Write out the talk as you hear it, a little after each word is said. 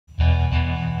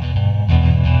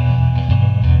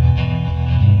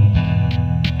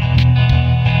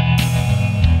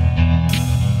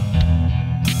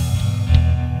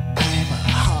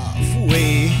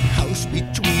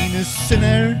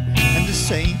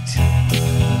saint.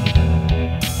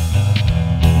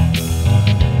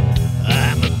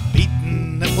 I'm a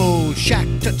beaten up old shack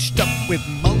touched up with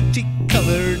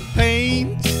multicolored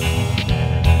paint.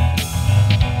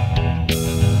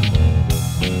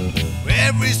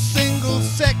 Every single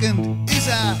second is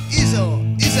or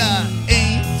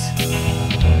ain't.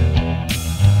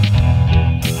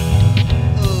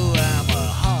 Oh, I'm a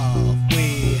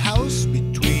halfway house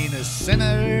between a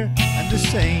sinner and a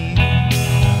saint.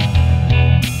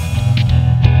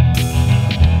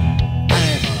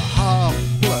 I'm a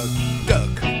half-blood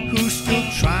duck who's still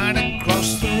trying to cross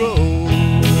the road.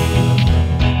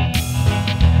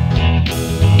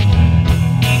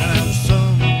 And I'm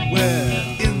somewhere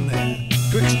in there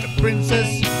twixt the princess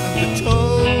and the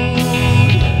toad.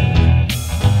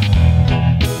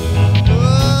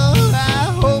 Oh, I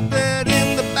hope that in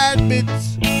the bad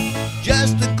bits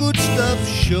just the good stuff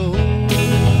shows.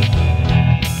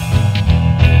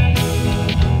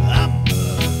 I'm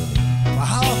a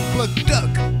half-plugged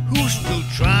duck who's still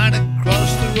trying to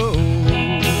cross the road.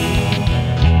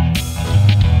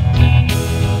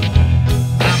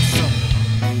 I'm some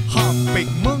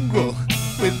half-baked mongrel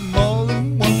with more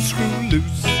than one screw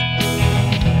loose.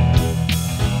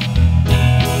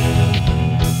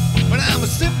 But I'm a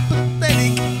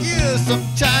sympathetic ear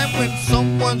sometime when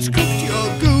someone's cooked your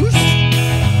goose.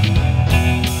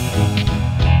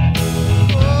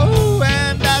 Oh,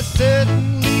 and I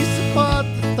certainly support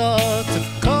the thought of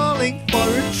calling for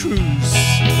a truce.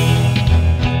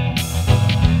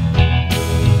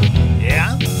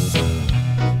 Yeah, I'm some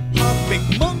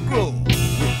half-baked mongrel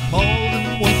with more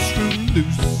than one screw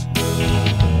loose.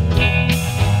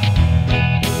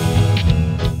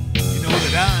 You know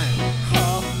that I'm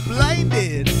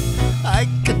half-blinded, I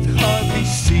can hardly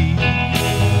see.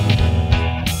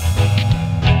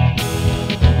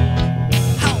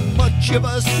 How much of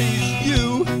us is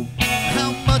you?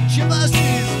 How much of us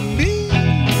is me?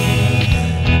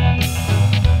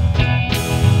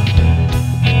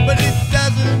 But it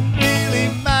doesn't really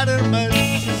matter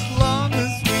much as long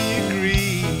as we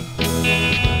agree.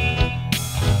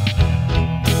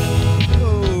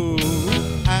 Oh,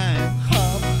 I'm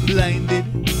half-blinded,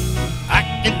 I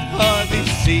can hardly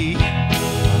see.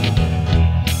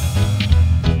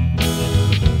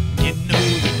 You know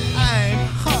that I'm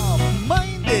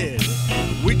half-minded.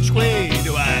 Which way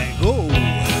do I go?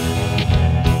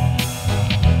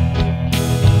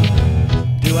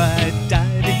 Do I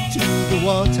dive into the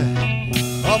water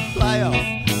or fly off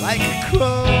like a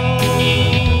crow?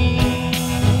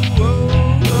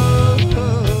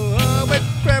 But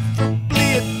preferably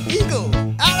an eagle.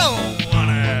 I don't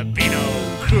wanna be no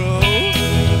crow.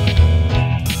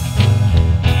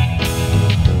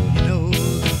 You know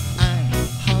that I'm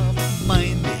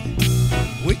half-minded.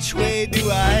 Which way do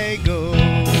I go?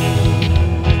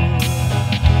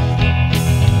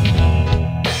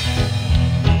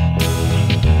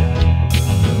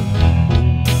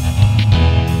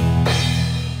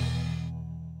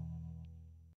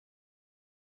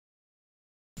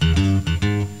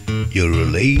 You're a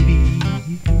lady,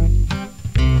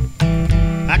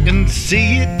 I can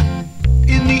see it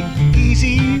in the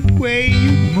easy way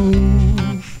you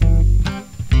move,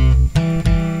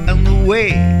 and the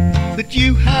way that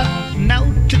you have now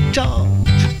to talk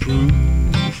to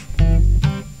prove.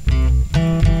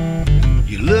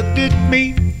 You looked at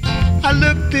me, I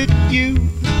looked at you,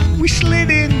 we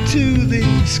slid into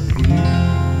this groove.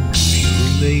 You're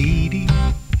a lady,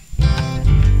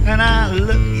 and I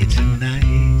love you tonight.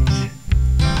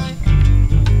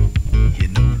 You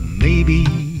know, maybe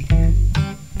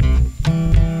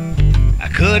I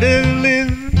could have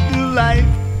lived a life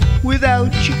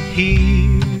without you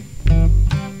here.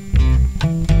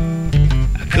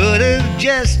 I could have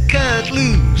just cut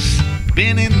loose,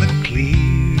 been in the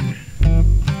clear.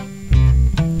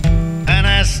 And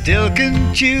I still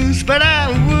can choose, but I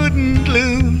wouldn't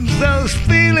lose those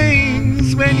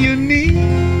feelings when you're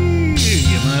near.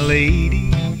 You're my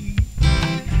lady,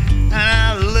 and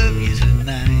I love you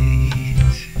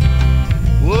tonight.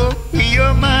 Oh,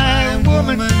 you're my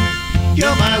woman,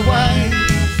 you're my wife,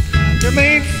 the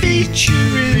main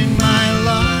feature in my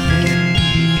life.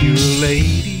 You're a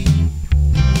lady,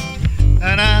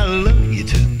 and I love you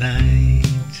tonight.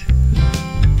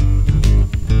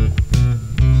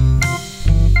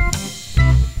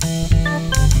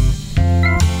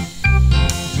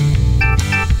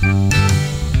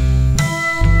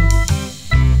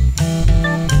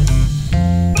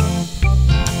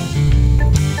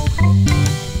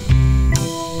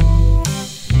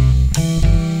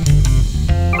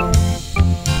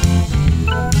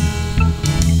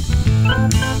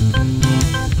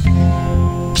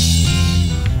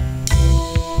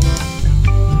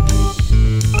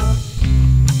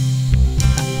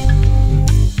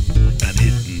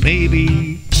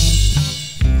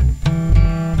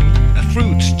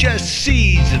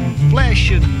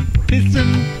 pith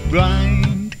and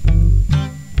grind.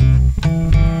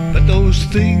 But those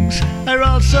things are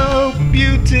also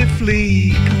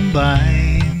beautifully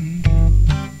combined.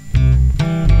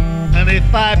 And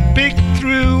if I picked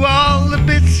through all the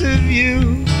bits of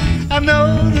you, I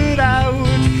know that I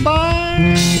would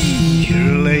find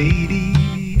you're a lady,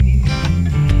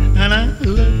 and I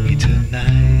love you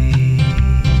tonight.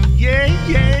 Yeah,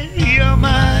 yeah, you're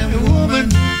my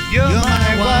woman, you're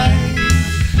my wife,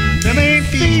 the main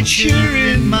feature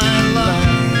in my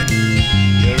life.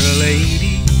 You're a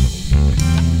lady,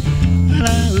 and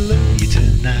I love you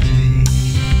tonight,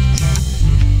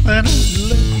 and I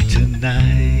love you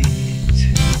tonight,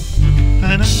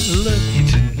 and I love you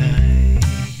tonight,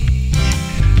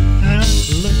 and I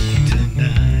love you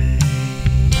tonight.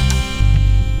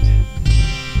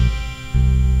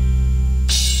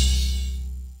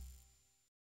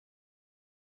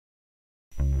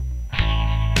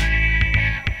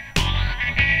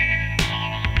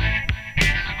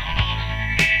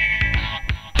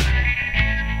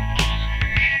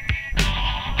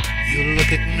 You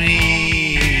look at me,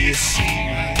 you see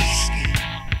my skin.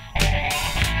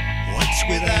 What's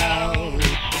without not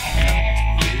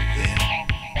within.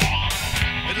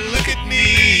 But look at me,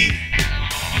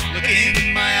 look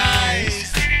in my eyes.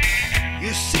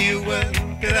 You see a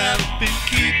world that I've been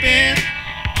keeping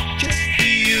just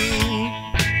for you.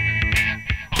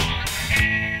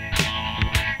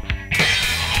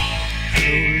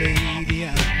 Hello lady,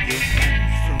 I'm your man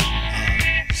from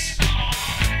Mars,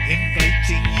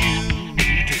 inviting you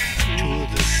to tour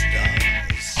the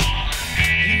stars,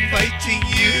 inviting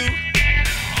you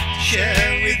to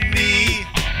share with me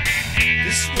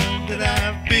this world that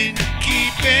I've been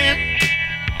keeping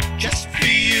just for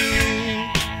you.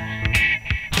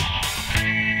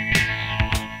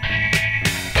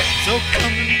 So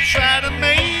come and try to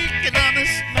make an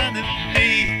honest man of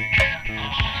me.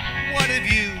 What have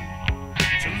you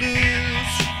to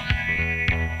lose?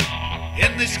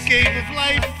 In this game of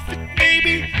life, it may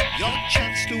be your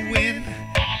chance to win.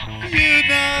 You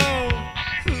know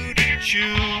who to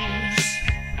choose.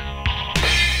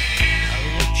 I'll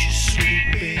watch you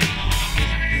sleeping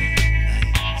in the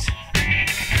night.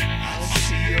 I'll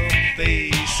see your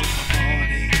face in the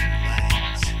morning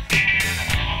light.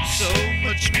 So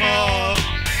much more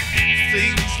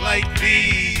things like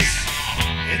these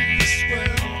in this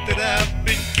world that I've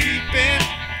been keeping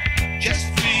just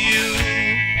for you.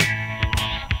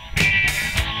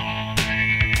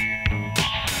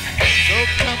 So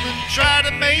come and try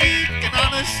to make an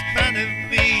honest man of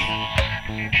me.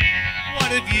 What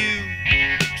have you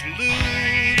to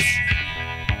lose?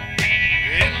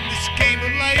 In this game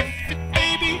of life, it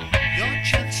may be your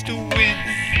chance to win.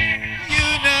 You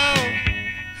know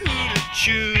who to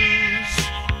choose.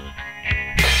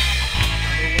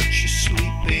 I'll watch you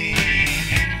sleeping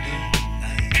in the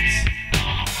night.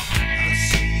 I'll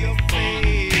see your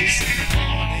face in the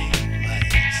morning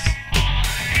light.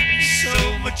 So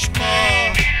much more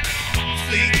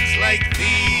things like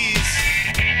these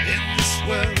in this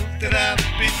world that I've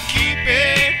been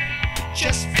keeping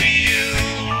just for you.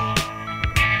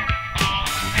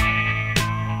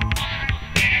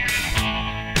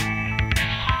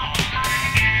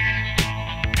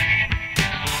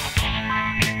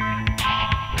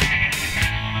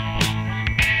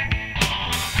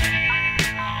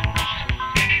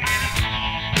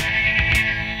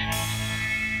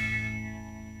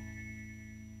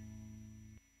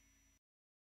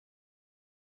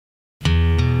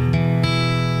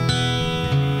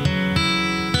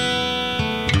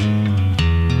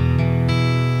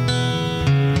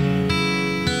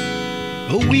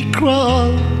 We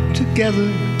crawled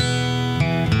together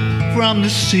from the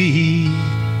sea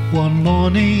one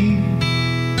morning,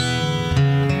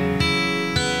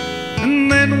 and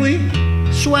then we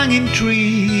swung in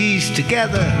trees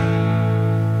together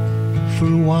for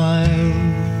a while,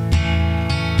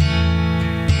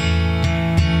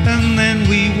 and then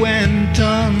we went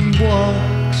on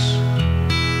walks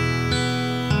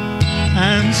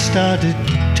and started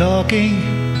talking,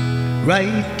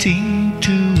 writing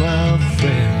to our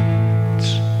friends.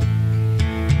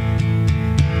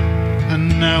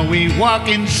 And now we walk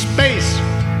in space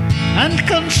and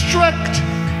construct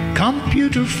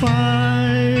computer files.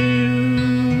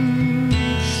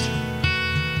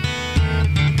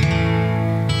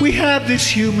 We have this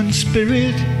human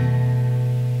spirit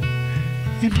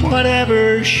in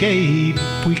whatever shape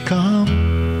we come.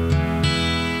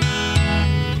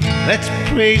 Let's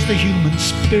praise the human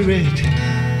spirit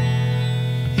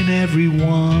in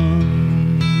everyone.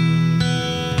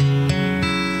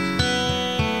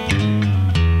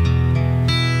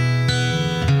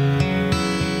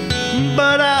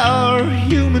 But our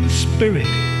human human spirit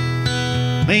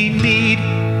may need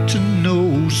to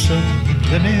know some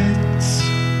limits.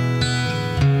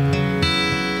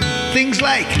 Things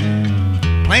like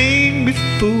playing with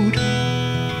food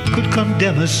could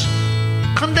condemn us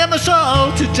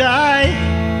all to die.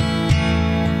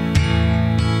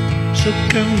 So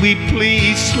can we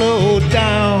please slow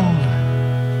down?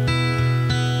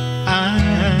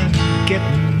 I'm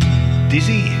getting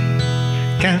dizzy.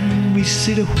 Can we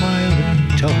sit a while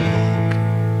and talk?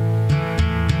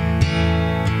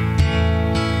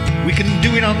 We can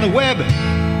do it on the web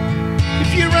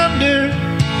if you're under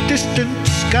distant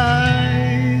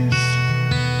skies.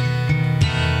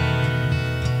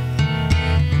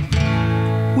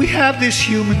 We have this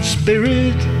human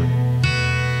spirit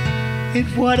in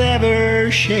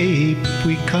whatever shape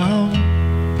we come.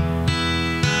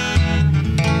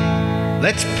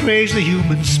 Let's praise the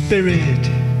human spirit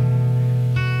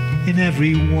in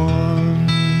everyone.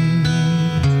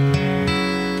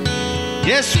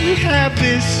 Yes, we have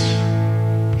this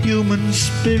human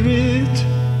spirit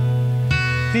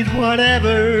in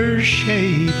whatever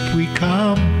shape we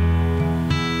come.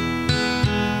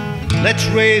 Let's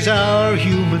raise our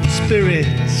human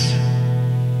spirits.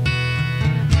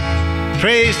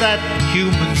 Praise that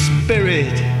human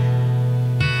spirit,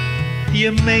 the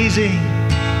amazing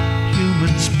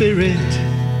human spirit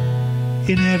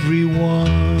in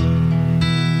everyone.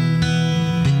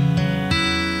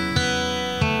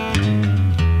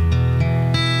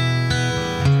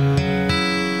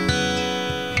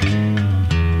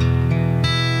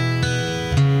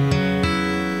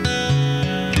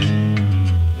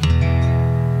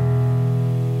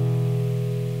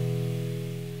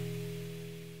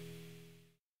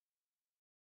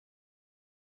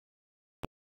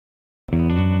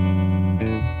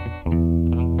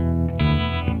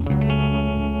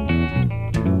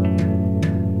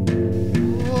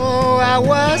 I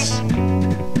was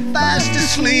fast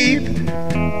asleep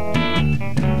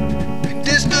in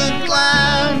distant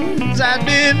lands. I'd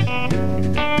been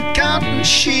counting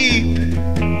sheep,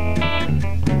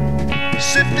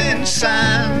 sifting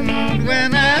sand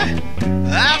when I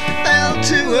fell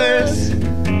to earth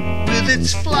with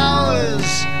its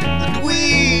flowers and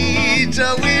weeds.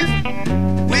 Oh,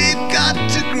 we've got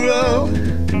to grow,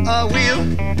 or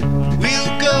we'll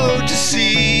go to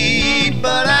seed.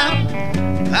 But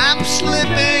I'm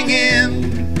slipping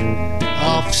in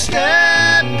off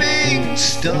stepping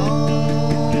stones.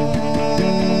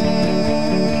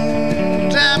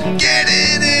 I'm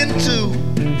getting into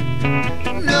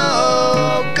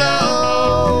no-go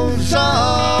zones.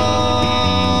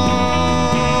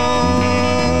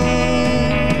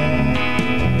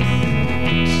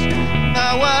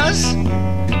 I was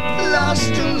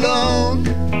lost alone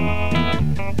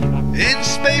in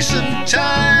space and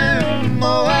time.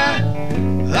 Oh,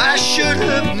 I should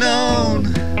have known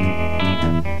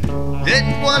it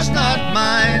was not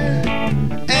mine.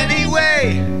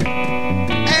 Anyway,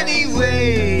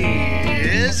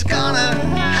 it's gonna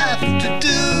have to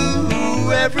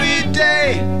do every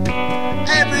day.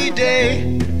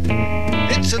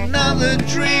 It's another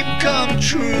dream come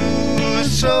true.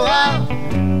 So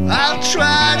I'll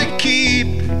try to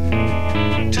keep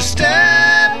to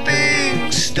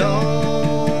stepping stones.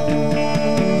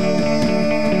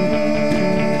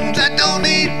 I don't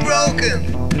need broken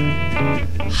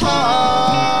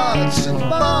hearts and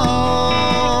bones.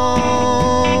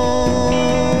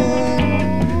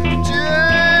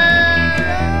 Yeah.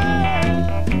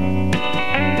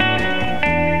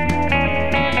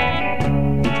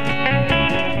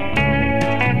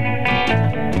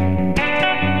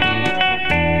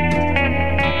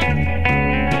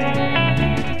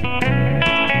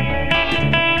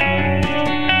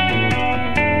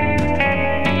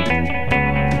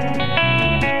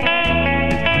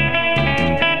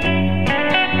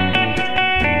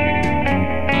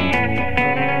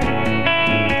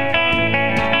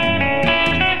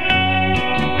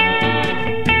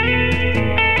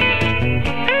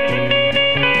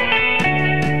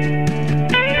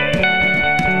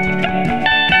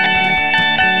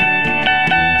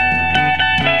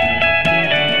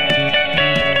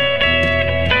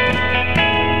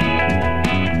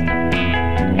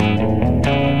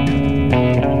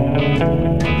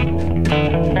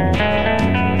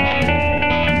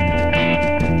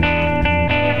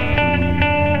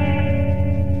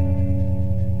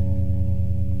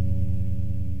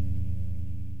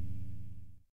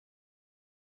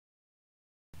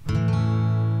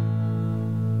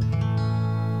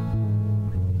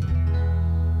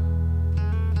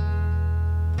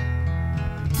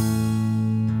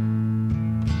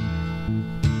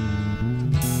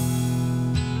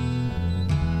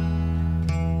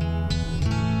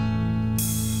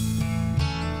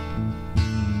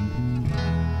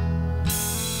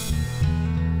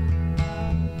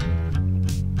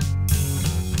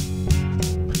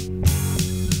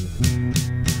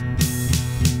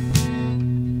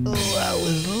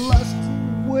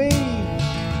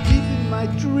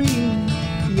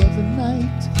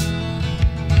 night.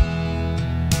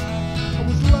 I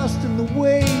was lost in the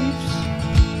waves,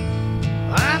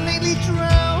 I nearly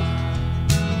drowned.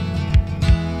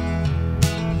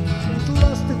 I was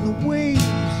lost in the waves,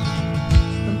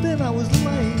 and then I was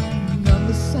laying on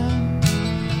the sand.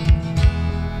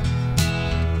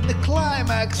 And the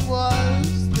climax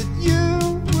was that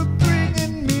you were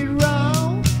bringing me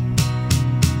round.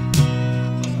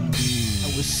 I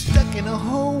was stuck in a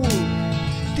hole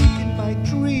deep in my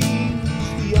dreams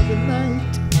the other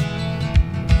night.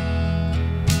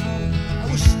 I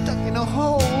was stuck in a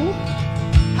hole,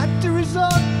 had to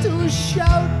resort to a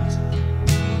shout.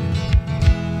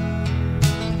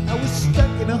 I was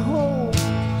stuck in a hole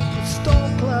with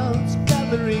storm clouds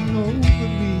gathering over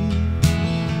me.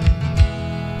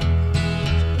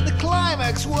 And the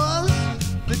climax was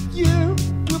that you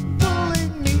were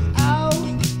pulling me out.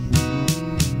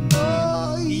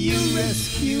 Oh, you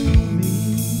rescued me.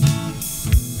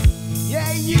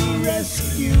 Yeah, you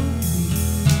rescued me.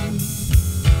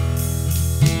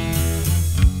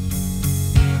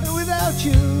 And without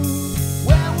you,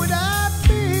 where would I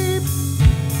be?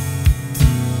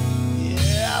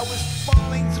 Yeah, I was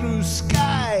falling through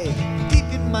sky, deep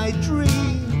in my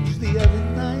dreams the other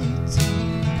night.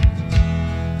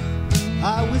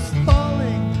 I was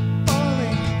falling,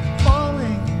 falling,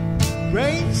 falling,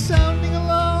 rain sounding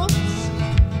alarms.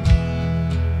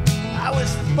 I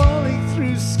was falling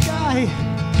through sky,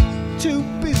 too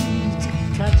busy to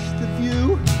catch the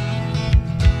view.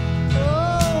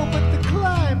 Oh, but the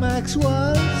climax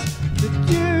was that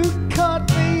you caught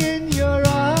me in your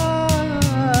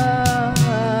arms.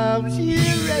 You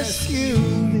rescued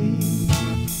me.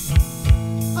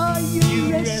 Oh,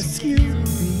 you rescued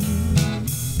me.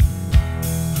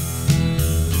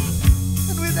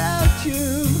 And without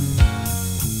you,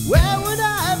 where would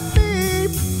I be?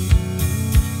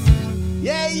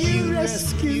 Yeah, you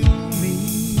rescued me.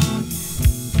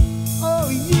 Oh,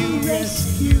 you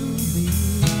rescued me.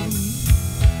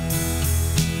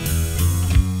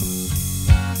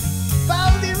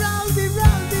 Roundy, roundy,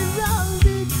 roundy,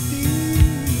 roundy, dee.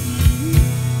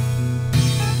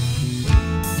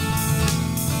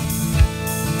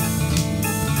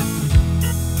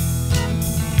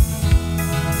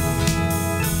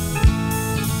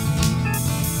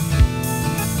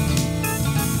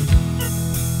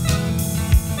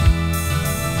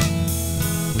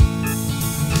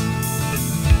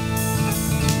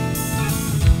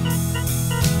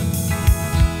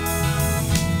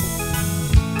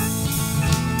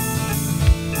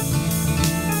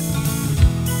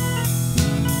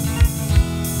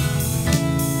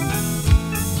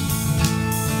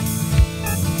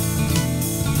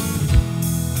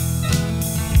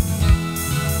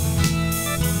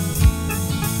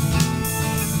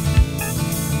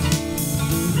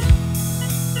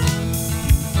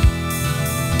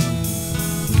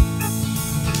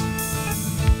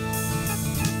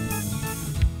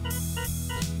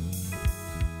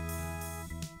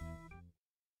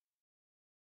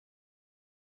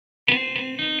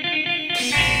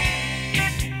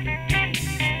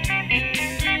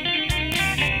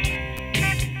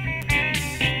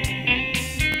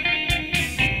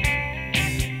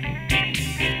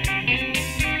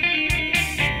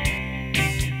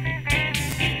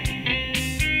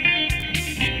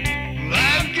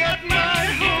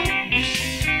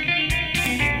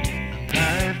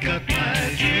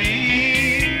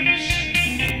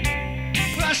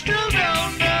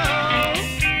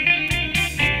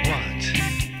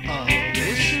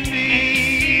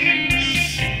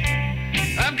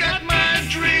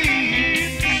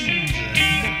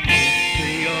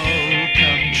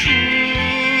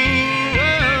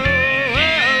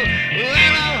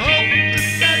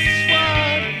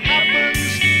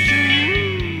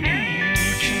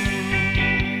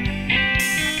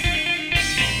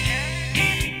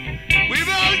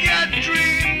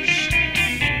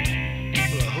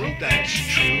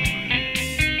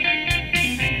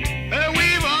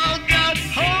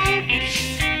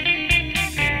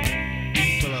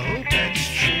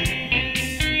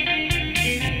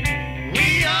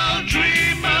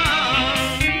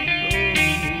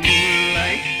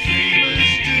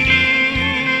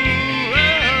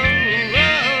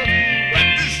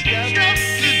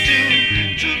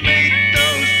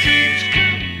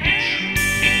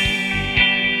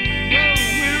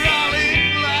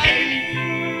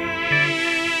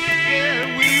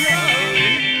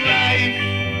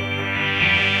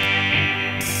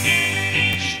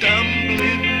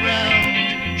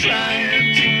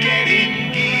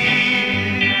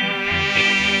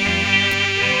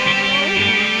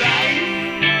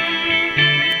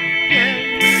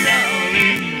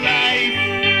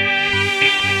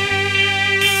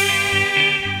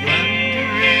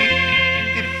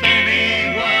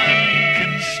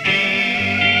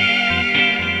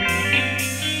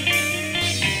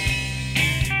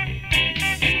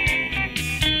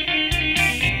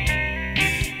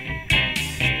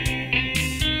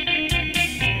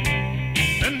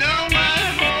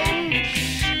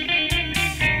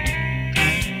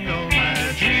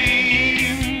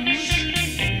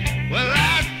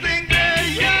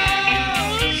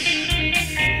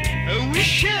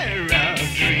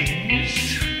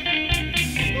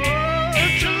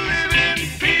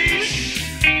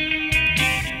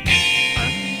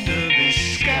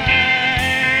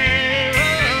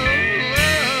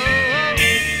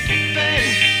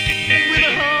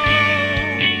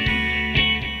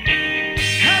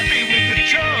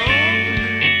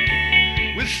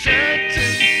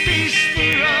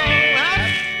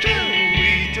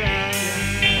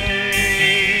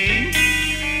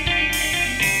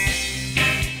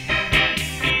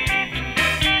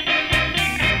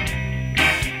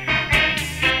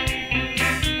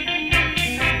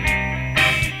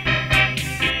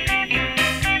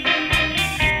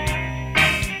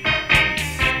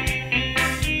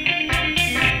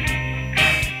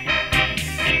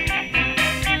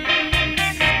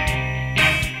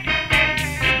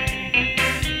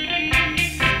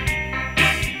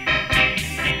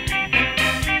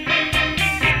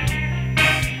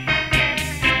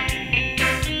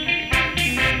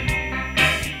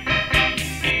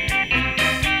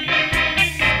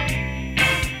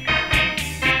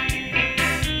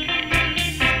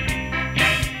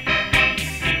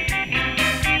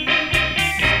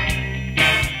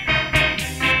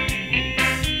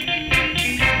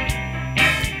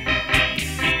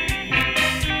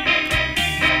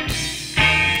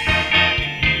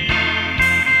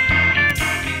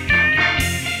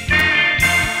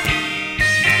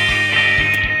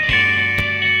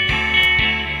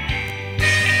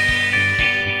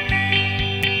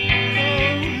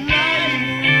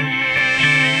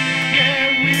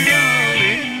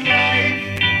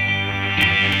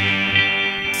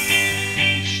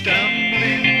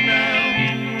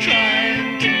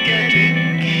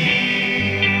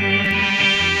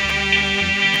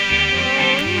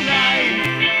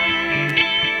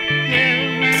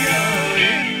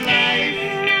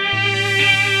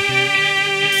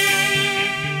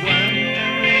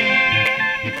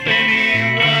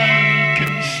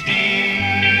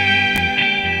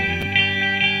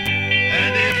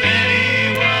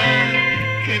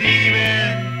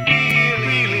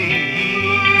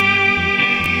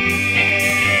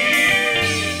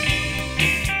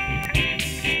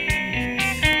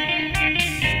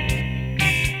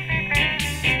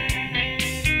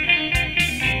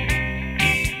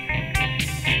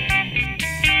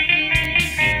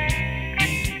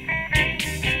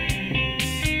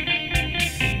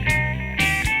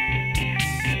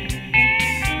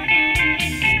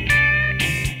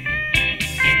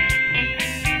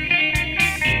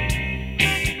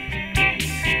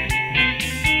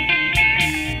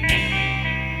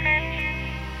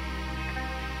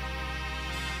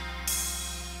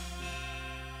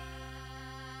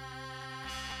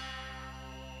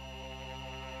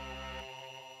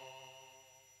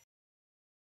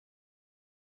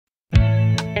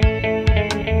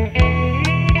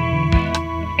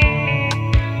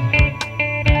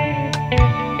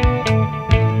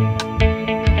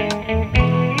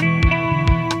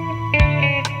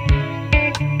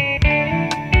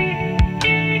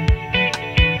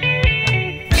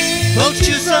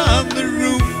 vultures on the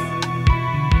roof,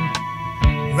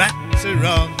 rats are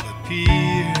on the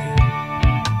pier.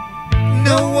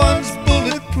 No one's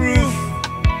bulletproof,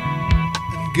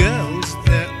 and girls,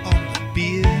 they're on the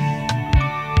beer.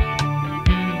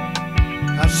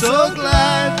 I'm so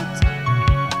glad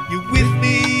you're with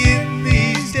me in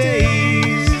these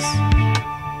days.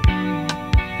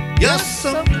 You're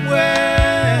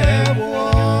somewhere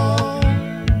warm.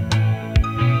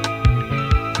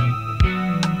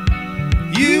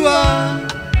 You are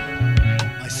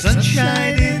my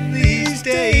sunshine in these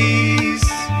days.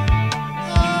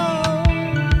 Oh,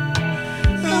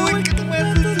 we can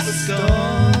weather the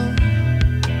storm.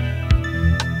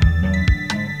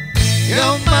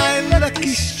 You're my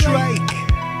lucky strike.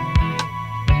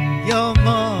 You're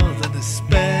more than a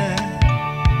spare.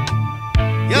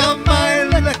 You're my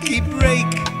lucky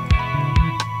break,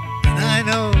 and I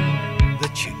know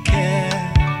that you care.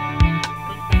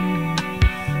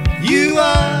 You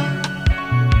are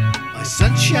my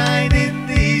sunshine in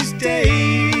these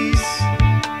days,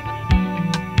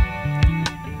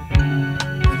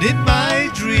 and in my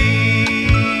dreams.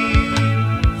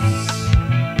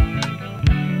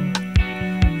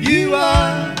 You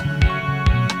are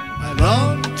my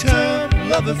long-term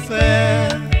love affair.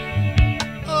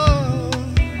 Oh,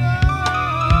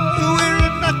 we're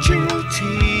a natural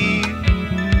team,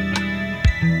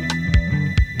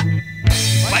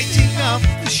 fighting off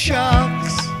the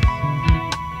sharks,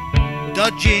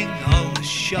 dodging all the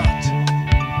shot,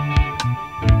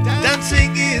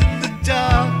 dancing in the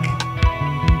dark,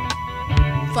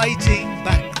 fighting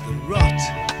back the rot.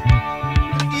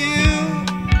 And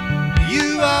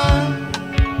you are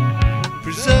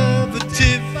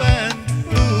preservative and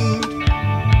food.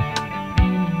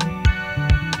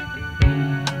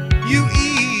 You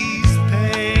ease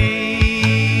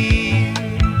pain.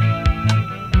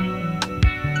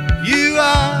 You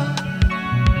are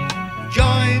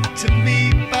joined to me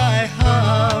by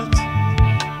heart,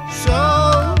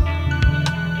 soul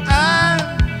and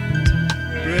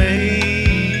brain.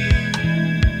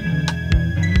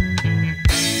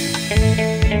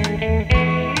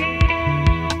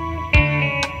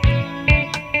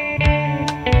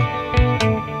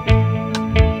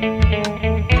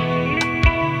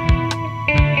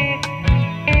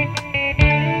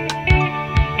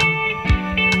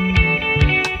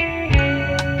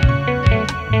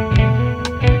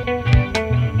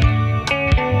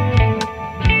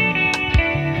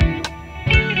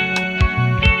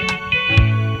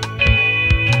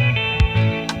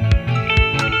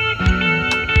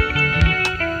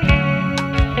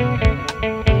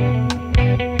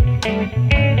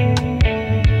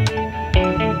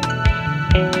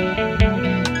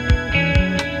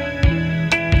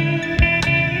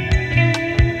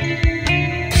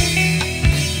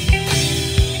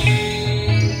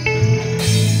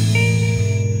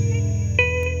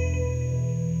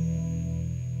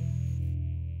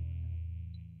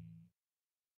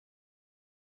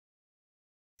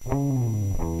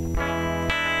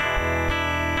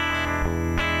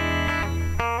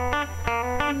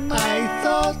 I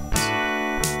thought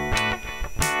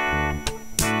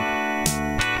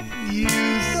you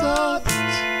thought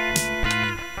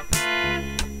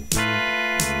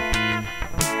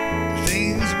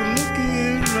things were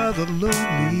looking rather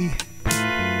lonely,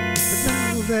 but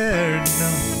now they're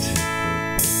not.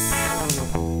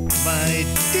 My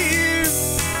dear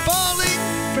falling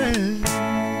friend,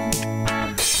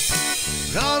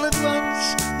 all at once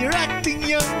you're acting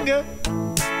younger.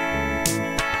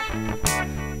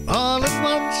 All at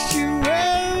once you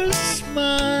wear a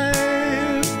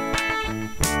smile.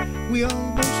 We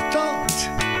almost thought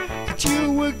that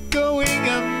you were going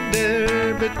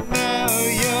under, but now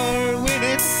you're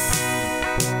winning.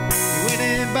 You're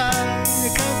winning by a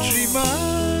country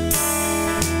mile.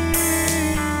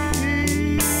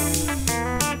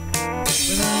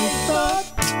 But I thought,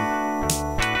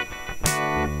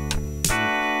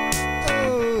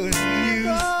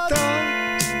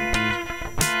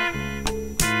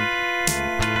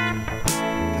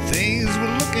 things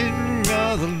were looking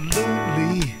rather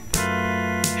lonely.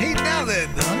 Hey, now they're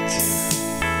not.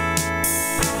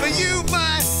 For you,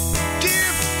 my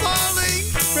dear falling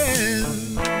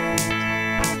friend,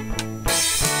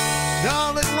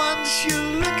 all at once you're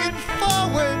looking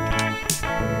forward,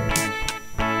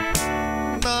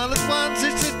 and all at once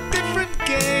it's a different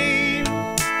game.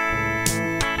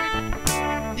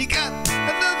 You got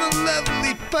another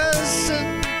lovely person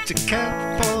to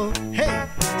count for. Hey,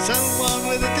 someone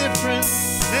with a different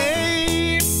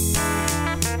name.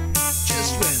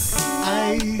 Just when I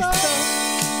thought,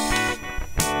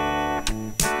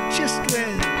 just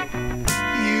when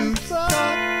you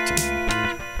thought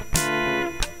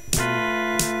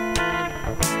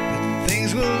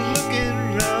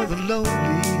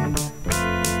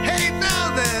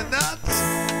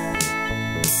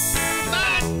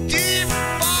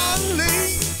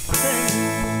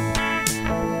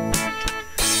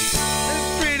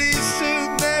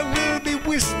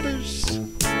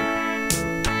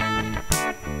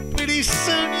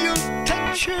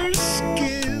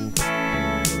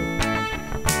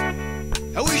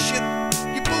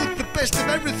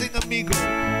amigo.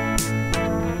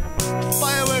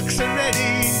 Fireworks are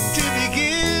ready to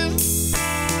begin.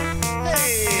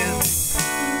 Hey,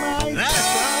 my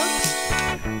thoughts.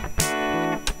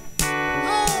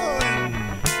 Oh,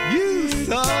 and you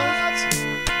thought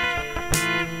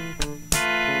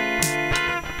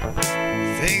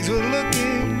things were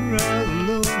looking rather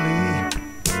lonely.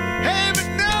 Hey, but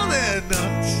no, they're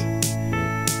not.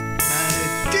 My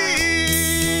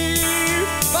dear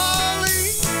falling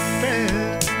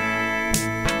friend.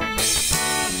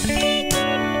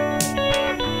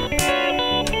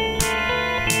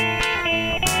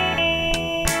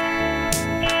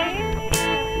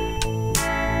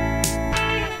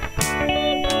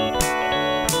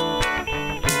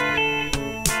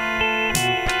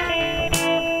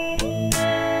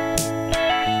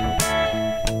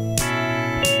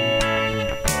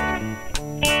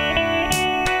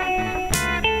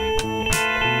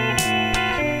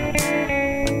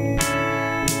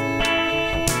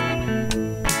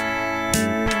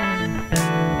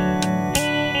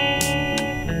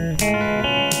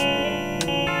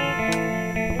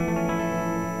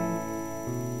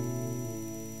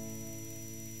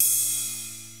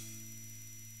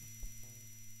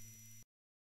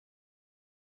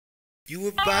 You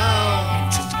were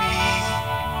bound to be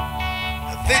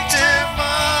a victim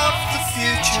of the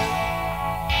future.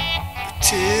 But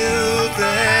till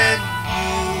then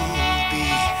you'll be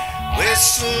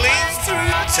whistling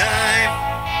through time.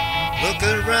 Look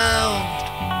around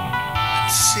and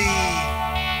see.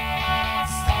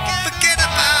 Forget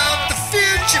about the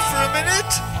future for a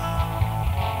minute.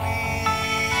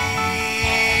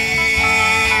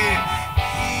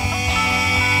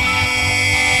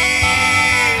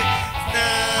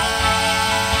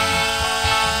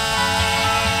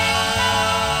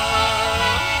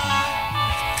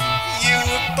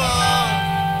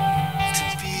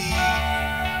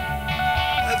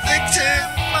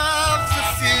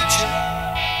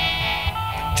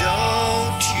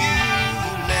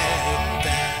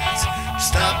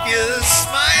 You're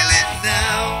smiling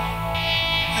now,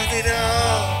 and it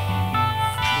all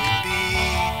could be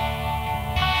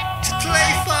to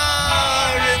play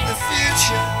far in the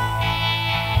future,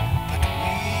 but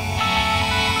we're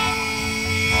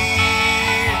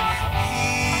here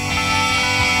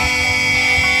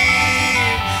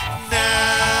now.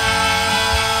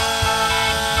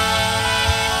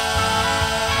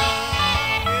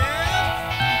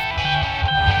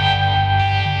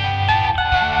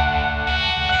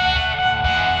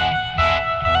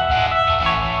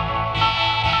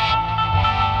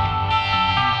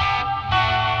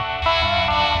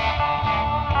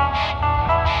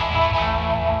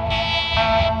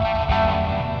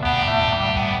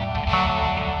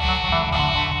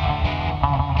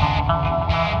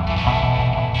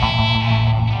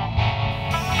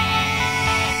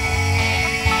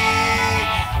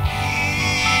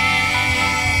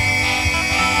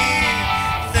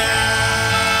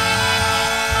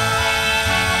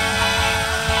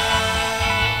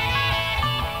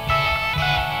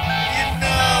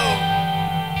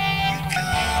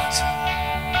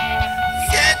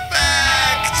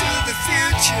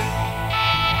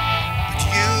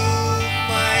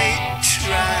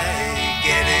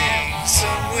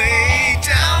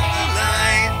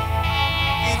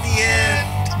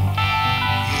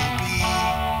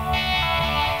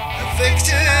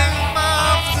 Victim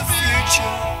of the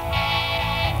future.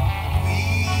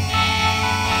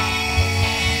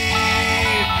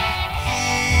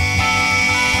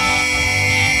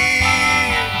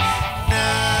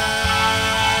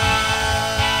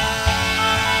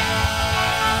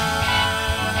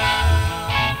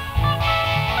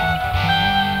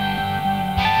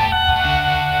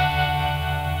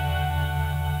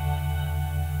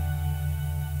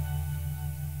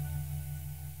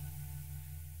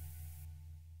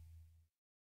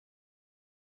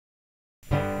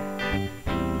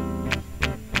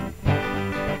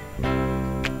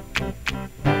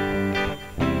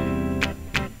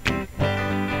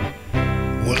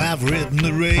 Well, I've ridden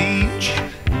the range,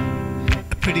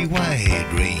 a pretty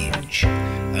wide range,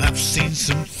 and I've seen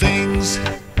some things,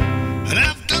 and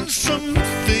I've done some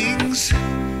things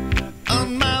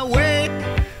on my way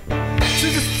to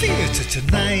the theater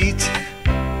tonight.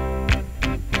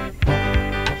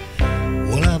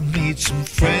 Well, I've made some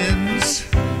friends,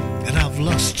 and I've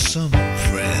lost some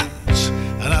friends,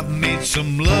 and I've made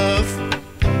some love,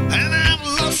 and I've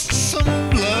lost some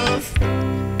love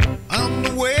on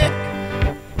the way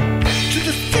to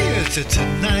the theater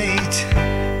tonight.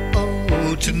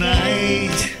 Oh,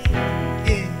 tonight,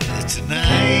 yeah,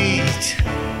 tonight,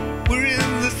 we're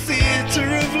in the theater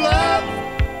of love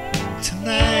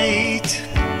tonight.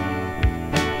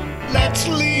 Let's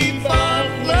leave our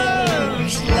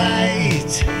love's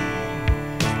light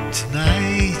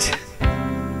tonight.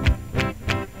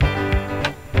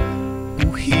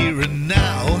 Oh, here and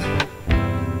now.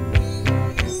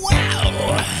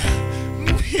 Wow,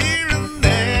 here and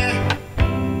there.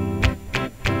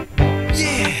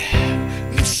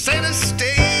 Yeah, center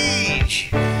stage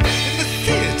in the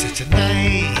theater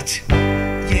tonight.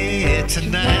 Yeah,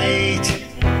 tonight.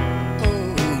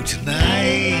 Oh,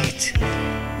 tonight.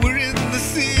 We're in the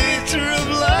theater of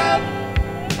love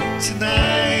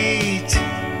tonight.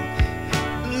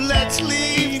 Let's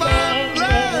leave our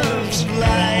love's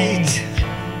light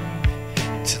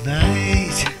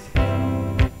tonight.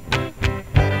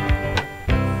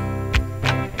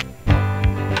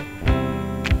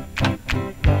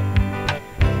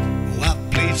 Oh,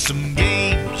 I've played some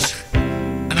games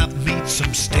and I've made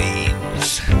some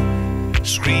stains,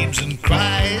 screams and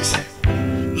cries,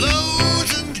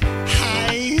 lows and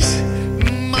highs.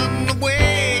 I'm on the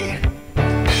way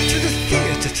to the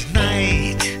theater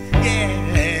tonight.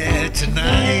 Yeah,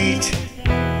 tonight.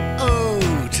 Oh,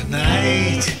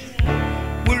 tonight.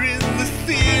 We're in the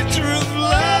theater of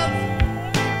love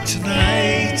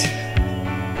tonight.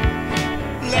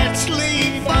 Let's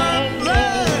leave our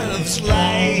love's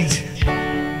light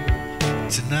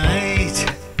tonight.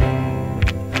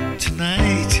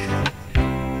 Tonight.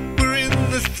 We're in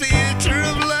the theater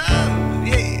of love,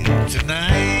 yeah,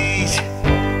 tonight.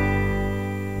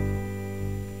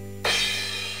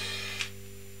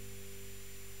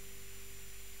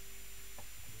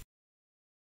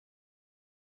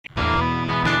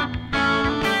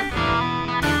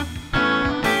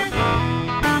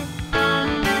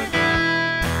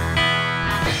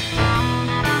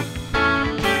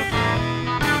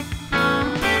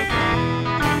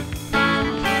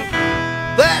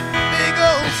 That big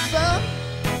old sun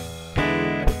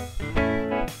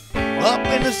up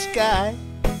in the sky,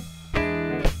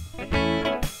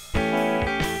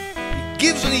 he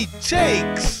gives and he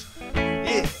takes,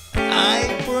 yeah,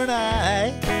 eye for an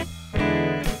eye.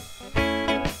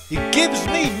 He gives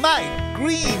me my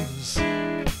greens,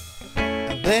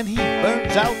 and then he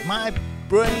burns out my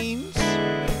brains.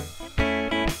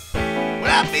 Well,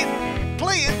 I've been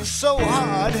playing so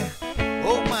hard,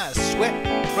 oh, my sweat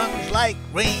runs like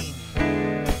rain.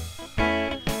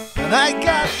 And I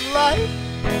got life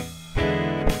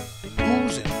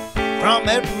oozing from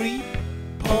every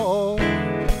pore.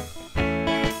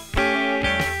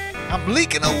 I'm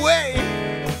leaking away,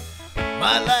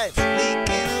 my life's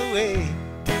leaking away.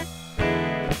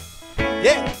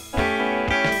 Yeah,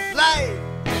 life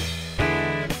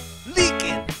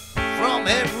leaking from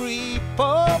every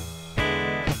pore.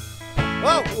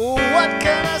 Oh, what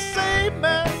can I say,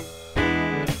 man?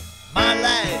 My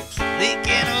life's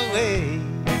leaking away.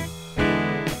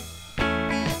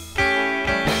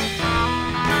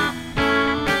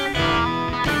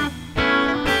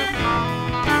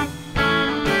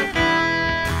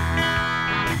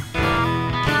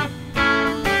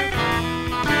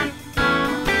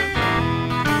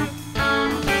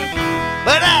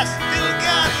 But I still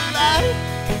got life.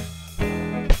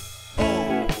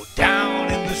 Oh,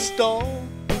 down in the store,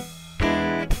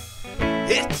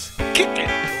 it's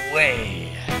kicking away.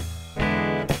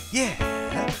 Yeah,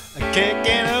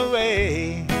 kicking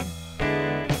away.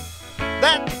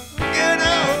 That good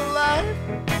old life,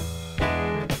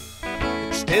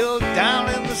 it's still down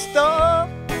in the store.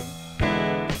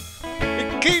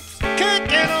 It keeps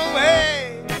kicking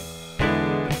away.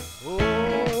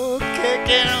 Oh,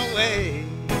 kicking away.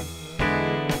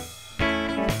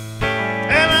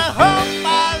 And I hope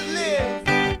I live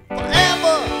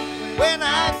forever when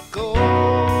I go.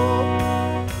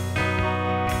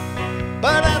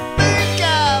 But I think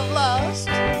I've lost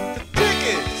the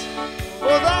tickets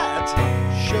for that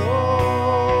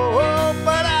show.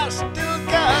 But I still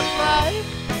got life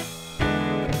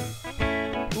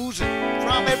oozing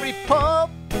from every pore,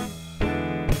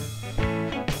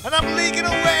 and I'm leaking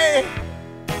away.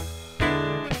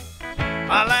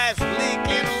 My life's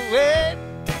leaking away,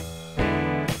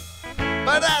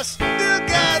 but I still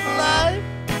got life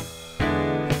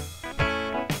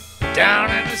down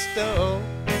in the store.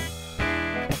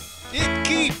 It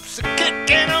keeps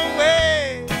kicking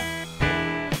away.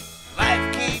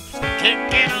 Life keeps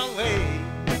kicking away.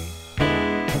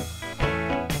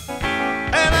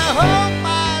 And I hope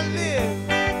I live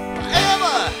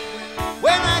forever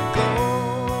when I go.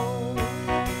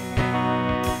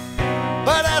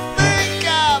 But I think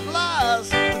I've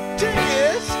lost the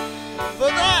tickets for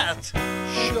that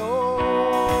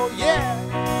show. Yeah,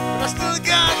 but I still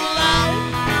got life.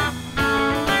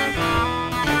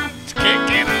 It's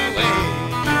kicking away.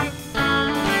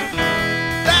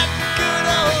 That good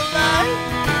old life.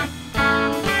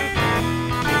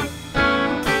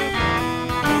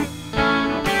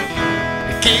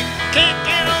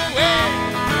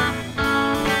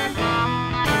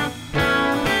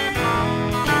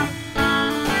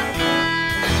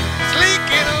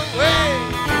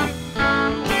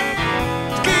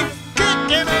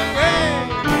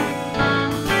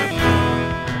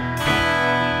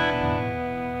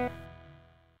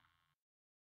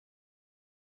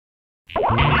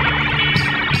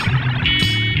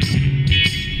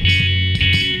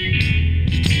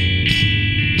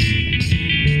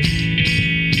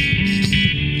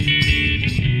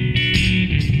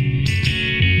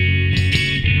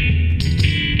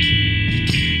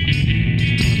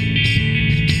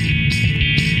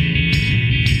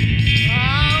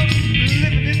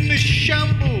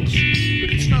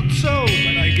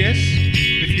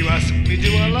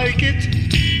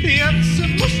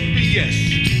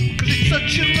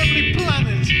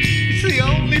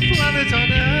 the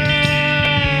tornado.